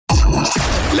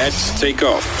Let's take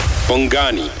off.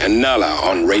 Bongani and Nala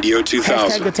on Radio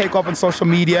 2000. Hashtag the takeoff on social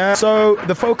media. So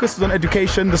the focus is on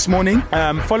education this morning.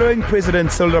 Following President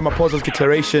Ramaphosa's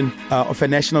declaration of a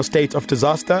national state of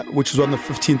disaster, which was on the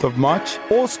 15th of March.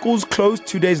 All schools closed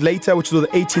 2 days later, which was the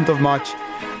 18th of March.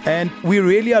 And we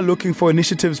really are looking for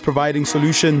initiatives providing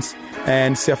solutions.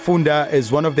 And Syafunda is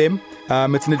one of them.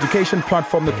 It's an education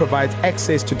platform that provides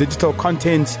access to digital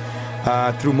content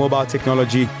through mobile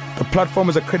technology. The platform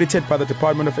is accredited by the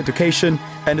Department of Education,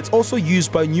 and it's also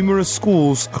used by numerous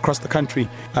schools across the country.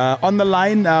 On the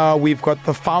line, we've got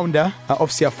the founder of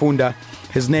Syafunda.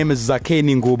 His name is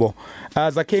Zakheni Ngubo.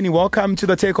 Zakheni, welcome to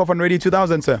the Takeoff on Radio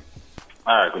 2000, sir.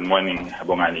 Good morning,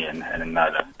 Bongani and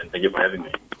Nada, and thank you for having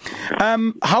me.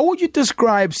 How would you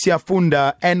describe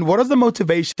Syafunda, and what is the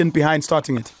motivation behind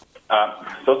starting it?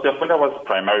 So Syafunda was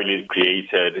primarily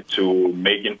created to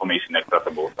make information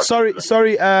accessible. Sorry,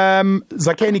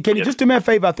 Zakheni, can you just do me a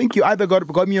favor? I think you either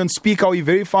got me on speaker or you're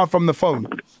very far from the phone.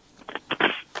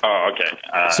 Oh, okay.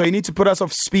 So you need to put us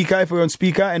off speaker if we're on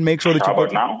speaker and make sure that How you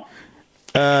about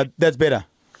now? That's better.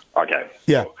 Okay.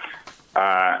 Yeah.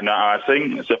 Now, I was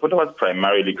saying Syafunda was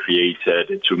primarily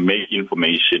created to make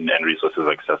information and resources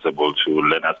accessible to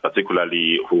learners,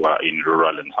 particularly who are in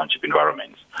rural and township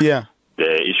environments. Yeah.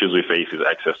 The issues we face is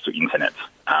access to internet,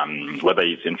 whether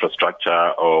it's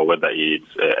infrastructure or whether it's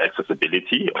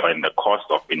accessibility, and the cost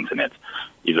of internet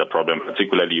is a problem,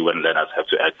 particularly when learners have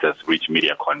to access rich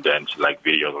media content like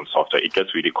videos and software. It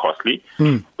gets really costly,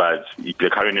 but the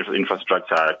current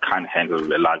infrastructure can't handle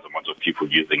a large amount of people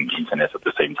using internet at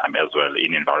the same time as well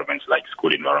in environments like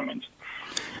school environments.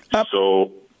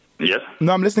 So, yes?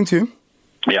 No, I'm listening to you.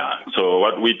 Yeah, so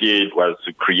what we did was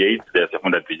to create the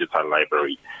Syafunda Digital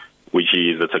Library, which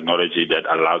is a technology that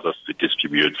allows us to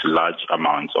distribute large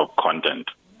amounts of content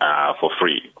for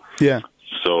free. Yeah.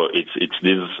 So it's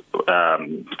this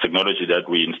technology that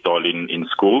we install in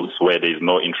schools where there is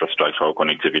no infrastructure or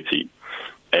connectivity,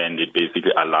 and it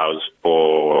basically allows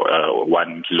for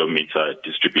 1 kilometer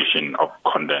distribution of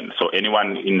content. So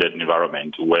anyone in that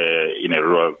environment, where in a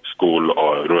rural school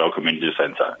or rural community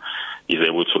center, is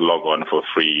able to log on for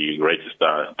free,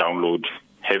 register, download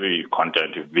heavy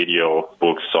content, video,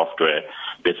 books, software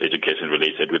that's education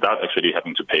related without actually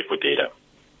having to pay for data.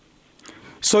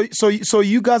 So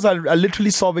you guys are literally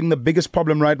solving the biggest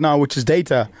problem right now, which is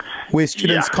data, where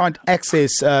students can't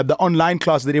access the online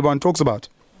class that everyone talks about.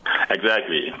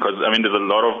 Exactly, because there's a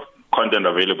lot of content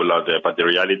available out there, but the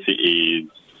reality is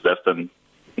less than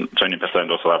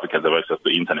 20% of South Africans have access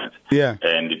to internet. Yeah,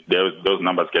 and those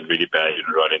numbers get really bad in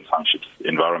rural and townships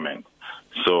environment.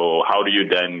 So how do you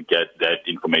then get that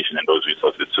information and those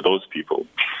resources to those people?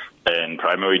 And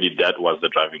primarily that was the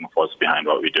driving force behind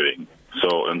what we're doing.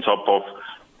 So on top of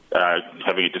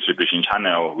having a distribution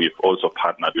channel, we've also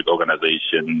partnered with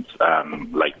organizations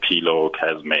like PILO,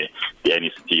 CASME, the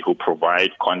NECT, who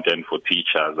provide content for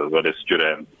teachers as well as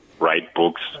students, write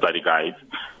books, study guides,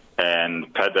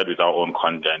 and pair that with our own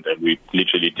content, and we're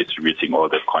literally distributing all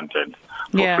that content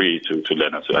for free to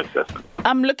learners to access.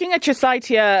 I'm looking at your site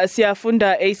here,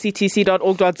 Syafunda,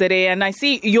 actc.org.za, and I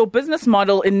see your business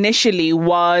model initially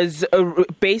was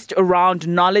based around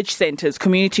knowledge centers,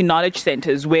 community knowledge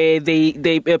centers, where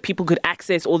people could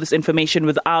access all this information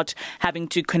without having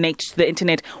to connect to the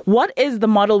internet. What is the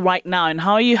model right now, and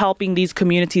how are you helping these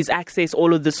communities access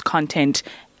all of this content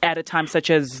at a time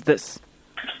such as this?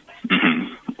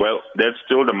 Well, that's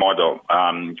still the model,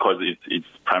 because it's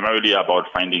primarily about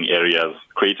finding areas,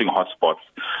 creating hotspots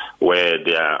where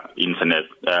there are internet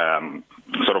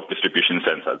sort of distribution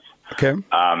centers. Okay.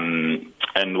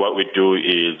 And what we do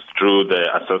is through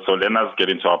so learners get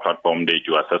into our platform, they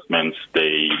do assessments,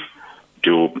 they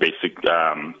do basic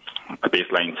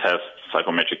baseline tests,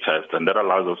 psychometric tests, and that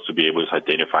allows us to be able to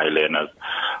identify learners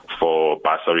for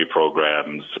bursary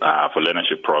programs, for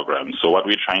learnership programs. So what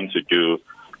we're trying to do,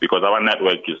 because our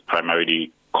network is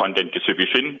primarily content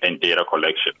distribution and data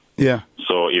collection. Yeah.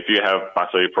 So if you have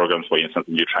bursary programs, for instance,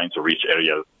 and you're trying to reach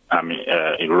areas,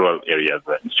 in rural areas,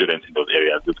 students in those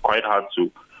areas, it's quite hard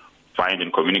to find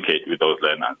and communicate with those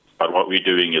learners. But what we're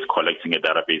doing is collecting a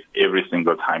database every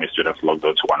single time a student's logged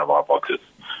on to one of our boxes.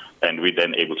 And we're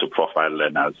then able to profile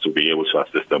learners to be able to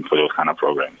assist them for those kind of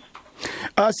programs.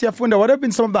 Syafunda, what have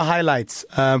been some of the highlights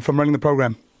from running the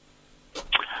program?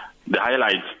 The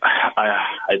highlights,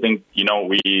 I think,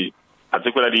 we,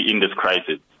 particularly in this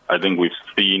crisis, I think we've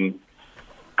seen,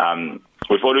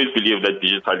 we've always believed that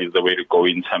digital is the way to go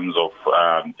in terms of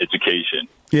education.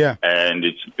 Yeah. And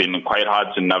it's been quite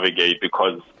hard to navigate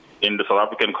because in the South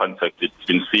African context, it's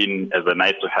been seen as a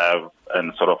nice to have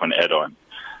and sort of an add-on.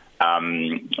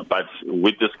 But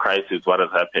with this crisis, what has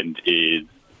happened is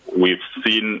we've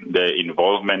seen the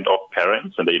involvement of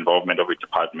parents and the involvement of the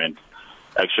department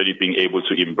actually being able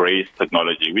to embrace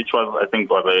technology, which was, I think,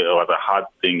 was a hard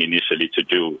thing initially to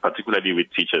do, particularly with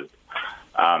teachers.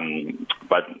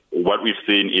 But what we've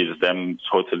seen is them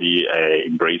totally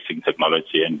embracing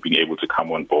technology and being able to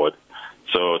come on board.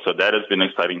 So that has been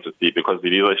exciting to see, because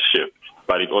it is a shift,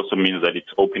 but it also means that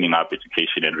it's opening up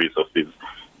education and resources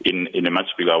in a much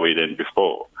bigger way than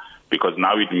before, because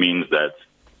now it means that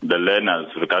the learners,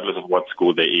 regardless of what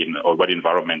school they're in or what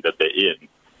environment that they're in,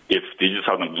 if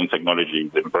digital and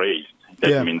technology is embraced,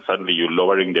 that means suddenly you're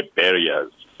lowering the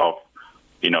barriers of,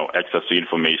 access to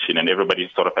information, and everybody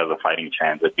sort of has a fighting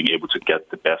chance at being able to get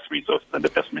the best resources and the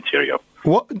best material.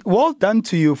 Well done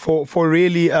to you for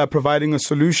really providing a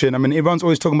solution. I mean, everyone's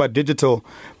always talking about digital,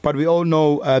 but we all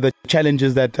know the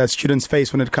challenges that students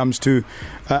face when it comes to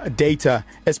data,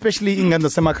 especially in Nganda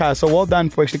Semakaya. So well done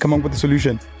for actually coming up with a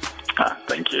solution.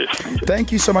 Thank you.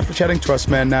 Thank you so much for chatting to us,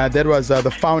 man. That was the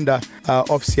founder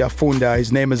of Syafunda.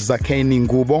 His name is Zakheni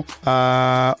Ngubo.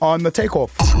 On The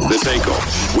Takeoff. The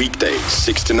Takeoff, weekdays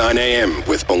 6 to 9 a.m.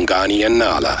 with Bongani and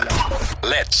Nala.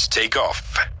 Let's take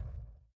off.